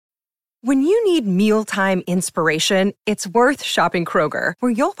When you need mealtime inspiration, it's worth shopping Kroger,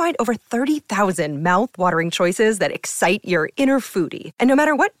 where you'll find over 30,000 mouth-watering choices that excite your inner foodie. And no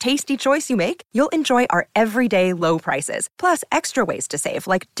matter what tasty choice you make, you'll enjoy our everyday low prices, plus extra ways to save,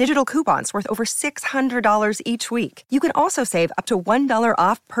 like digital coupons worth over $600 each week. You can also save up to $1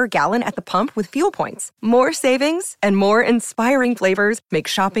 off per gallon at the pump with fuel points. More savings and more inspiring flavors make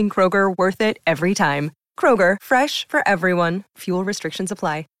shopping Kroger worth it every time. Kroger, fresh for everyone. Fuel restrictions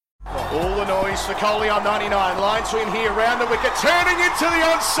apply. All the noise for Coley on 99. Line to him here, round the wicket, turning into the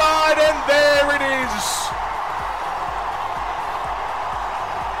onside, and there it is.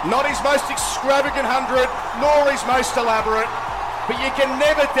 Not his most extravagant 100, nor his most elaborate, but you can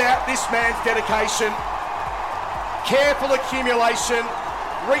never doubt this man's dedication. Careful accumulation,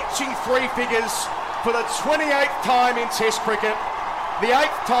 reaching three figures for the 28th time in Test cricket, the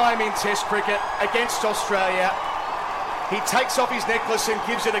 8th time in Test cricket against Australia. He takes off his necklace and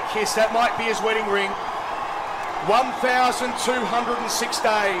gives it a kiss. That might be his wedding ring. 1,206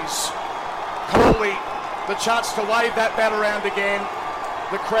 days. Coley, the chance to wave that bat around again.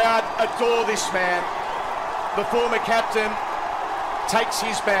 The crowd adore this man. The former captain takes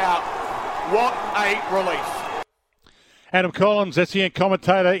his bow. What a relief. Adam Collins, SEN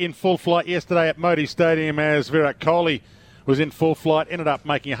commentator, in full flight yesterday at Modi Stadium as Virat Kohli was in full flight, ended up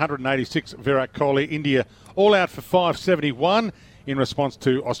making 186. Virat Kohli, India all out for 571 in response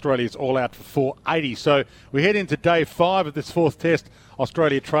to Australia's all out for 480. So we head into day 5 of this fourth test.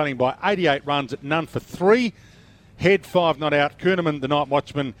 Australia trailing by 88 runs at none for 3. Head 5 not out. Kuhnemann, the night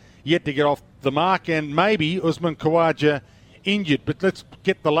watchman, yet to get off the mark, and maybe Usman Khawaja injured. But let's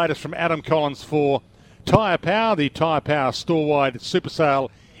get the latest from Adam Collins for Tyre Power. The Tyre Power store-wide super sale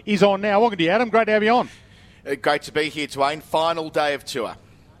is on now. Welcome to you, Adam. Great to have you on. Great to be here, Dwayne. Final day of tour.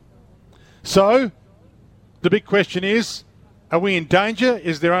 So, the big question is, are we in danger?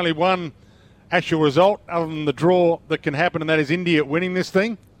 Is there only one actual result other than the draw that can happen, and that is India winning this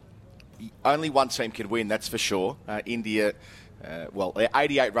thing? Only one team can win, that's for sure. India, they're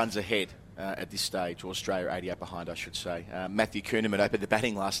 88 runs ahead at this stage, or Australia 88 behind, I should say. Matthew Kuhnemann opened the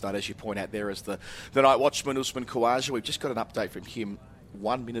batting last night, as you point out there, as the night watchman, Usman Khawaja. We've just got an update from him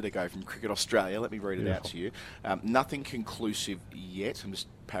 1 minute ago from Cricket Australia. Let me read it out to you. Nothing conclusive yet. I'm just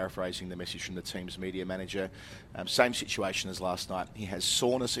paraphrasing the message from the team's media manager. Same situation as last night. He has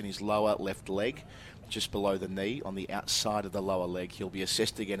soreness in his lower left leg, just below the knee, on the outside of the lower leg. He'll be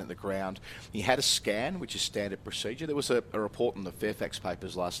assessed again at the ground. He had a scan, which is standard procedure. There was a report in the Fairfax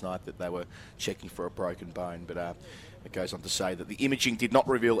papers last night that they were checking for a broken bone, but it goes on to say that the imaging did not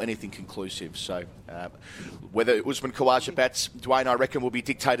reveal anything conclusive. So whether Usman Khawaja bats, Dwayne, I reckon will be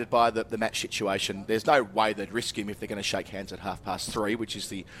dictated by the match situation. There's no way they'd risk him if they're going to shake hands at 3:30, which is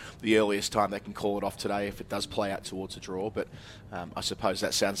the earliest time they can call it off today if it does play out towards a draw. But I suppose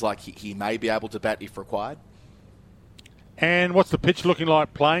that sounds like he may be able to bat if required. And what's the pitch looking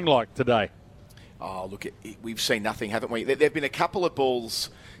like, playing like today? Oh, look, we've seen nothing, haven't we? There have been a couple of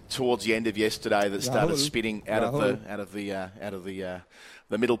balls towards the end of yesterday that started spitting out of the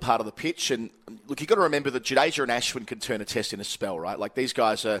middle part of the pitch. And look, you've got to remember that Jadeja and Ashwin can turn a test in a spell, right? Like, these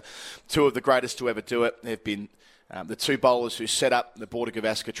guys are two of the greatest to ever do it. They've been the two bowlers who set up the Border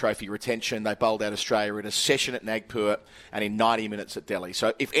Gavaskar Trophy retention. They bowled out Australia in a session at Nagpur and in 90 minutes at Delhi.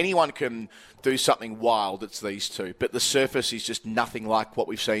 So if anyone can do something wild, it's these two. But the surface is just nothing like what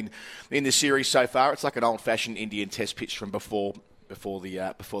we've seen in the series so far. It's like an old-fashioned Indian test pitch from before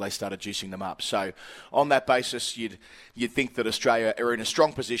they started juicing them up. So on that basis, you'd think that Australia are in a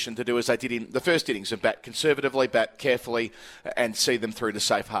strong position to do as they did in the first innings, and bat conservatively, bat carefully, and see them through to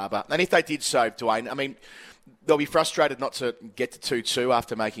safe harbour. And if they did so, Dwayne, I mean, they'll be frustrated not to get to 2-2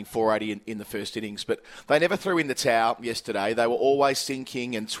 after making 480 in the first innings, but they never threw in the towel yesterday. They were always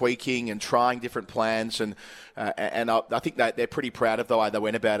thinking and tweaking and trying different plans, and I think they're pretty proud of the way they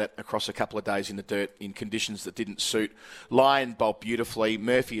went about it across a couple of days in the dirt in conditions that didn't suit. Lyon bowled beautifully,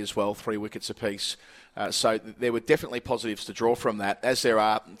 Murphy as well, 3 wickets apiece. So there were definitely positives to draw from that, as there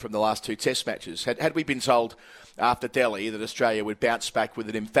are from the last 2 test matches. Had we been told after Delhi that Australia would bounce back with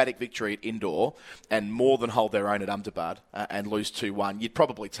an emphatic victory at Indore and more than hold their own at Ahmedabad and lose 2-1, you'd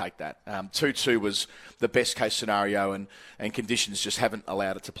probably take that. 2-2 was the best case scenario, and conditions just haven't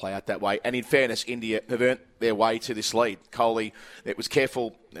allowed it to play out that way. And in fairness, India have earned their way to this lead. Kohli, it was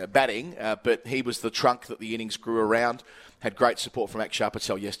careful batting, but he was the trunk that the innings grew around. Had great support from Akshar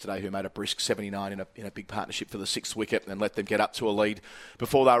Patel yesterday, who made a brisk 79 in a big partnership for the 6th wicket and let them get up to a lead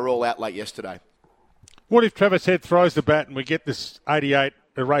before they were all out late yesterday. What if Travis Head throws the bat and we get this 88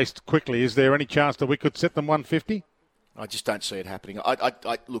 erased quickly? Is there any chance that we could set them 150? I just don't see it happening.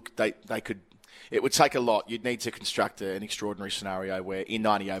 Look, they could it would take a lot. You'd need to construct an extraordinary scenario where in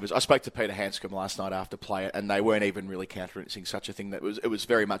 90 overs, I spoke to Peter Hanscom last night after play, and they weren't even really countenancing such a thing. It was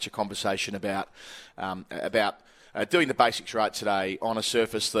very much a conversation about doing the basics right today on a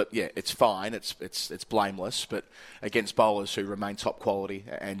surface that, yeah, it's fine, it's blameless, but against bowlers who remain top quality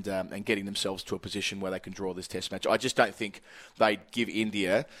and getting themselves to a position where they can draw this Test match. I just don't think they'd give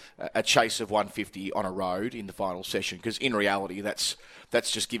India a chase of 150 on a road in the final session, because in reality, that's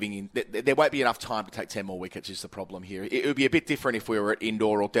just giving in. There won't be enough time to take 10 more wickets is the problem here. It would be a bit different if we were at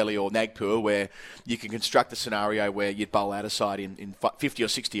Indore or Delhi or Nagpur, where you can construct a scenario where you'd bowl out a side in 50 or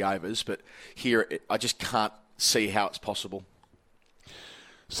 60 overs, but here I just can't see how it's possible.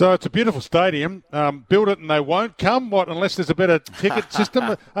 So it's a beautiful stadium. Build it and they won't come. What, unless there's a better ticket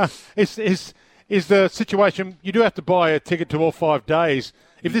system? Is the situation you do have to buy a ticket to all 5 days?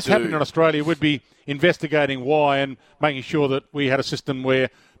 If this happened in Australia, we'd be investigating why and making sure that we had a system where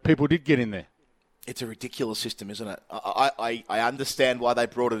people did get in there. It's a ridiculous system, isn't it? I understand why they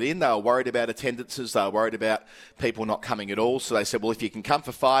brought it in. They were worried about attendances. They were worried about people not coming at all. So they said, well, if you can come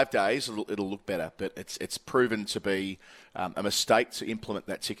for 5 days, it'll look better. But it's proven to be a mistake to implement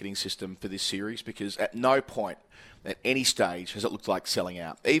that ticketing system for this series, because at no point at any stage has it looked like selling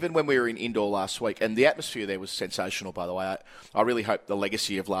out. Even when we were in Indore last week, and the atmosphere there was sensational, by the way. I really hope the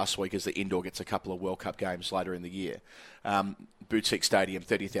legacy of last week is that Indore gets a couple of World Cup games later in the year. Boutique stadium,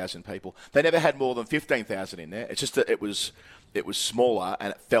 30,000 people. They never had more than 15,000 in there. It's just that it was smaller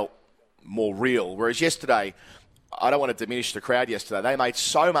and it felt more real. Whereas yesterday, I don't want to diminish the crowd yesterday. They made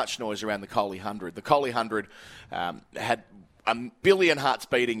so much noise around the Kohli 100. The Kohli 100 had a billion hearts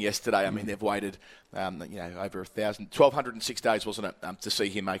beating yesterday. I mean, they've waited, over 1,206 days, wasn't it, to see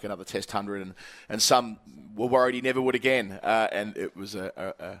him make another Test 100, and some were worried he never would again. And it was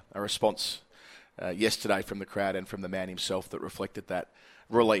a response yesterday from the crowd and from the man himself that reflected that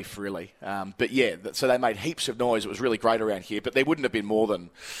relief, really. But yeah, so they made heaps of noise. It was really great around here, but there wouldn't have been more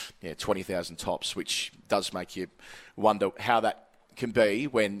than 20,000 tops, which does make you wonder how that can be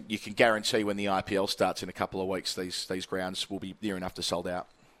when you can guarantee when the IPL starts in a couple of weeks, these grounds will be near enough to sold out.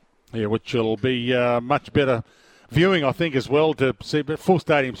 Yeah, which will be much better viewing, I think, as well, to see. But full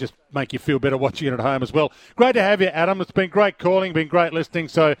stadiums just make you feel better watching it at home as well. Great to have you, Adam. It's been great calling, been great listening.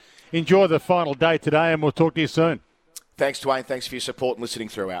 So enjoy the final day today, and we'll talk to you soon. Thanks, Dwayne. Thanks for your support and listening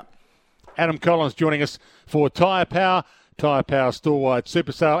throughout. Adam Collins joining us for Tyre Power. Tyre Power store-wide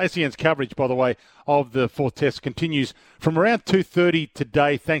super sale. SEN's coverage, by the way, of the 4th Test continues from around 2:30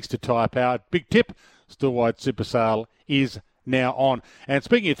 today, thanks to Tyre Power. Big tip, store-wide super sale is now on. And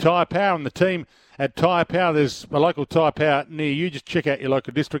speaking of Tyre Power and the team at Tyre Power, there's a local Tyre Power near you. Just check out your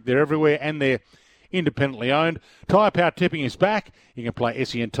local district. They're everywhere, and they're independently owned. Tyre Power Tipping is back. You can play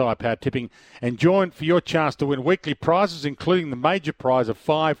SEN Tyre Power Tipping and join for your chance to win weekly prizes, including the major prize of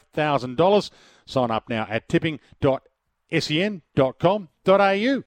 $5,000. Sign up now at tipping.sen.com.au.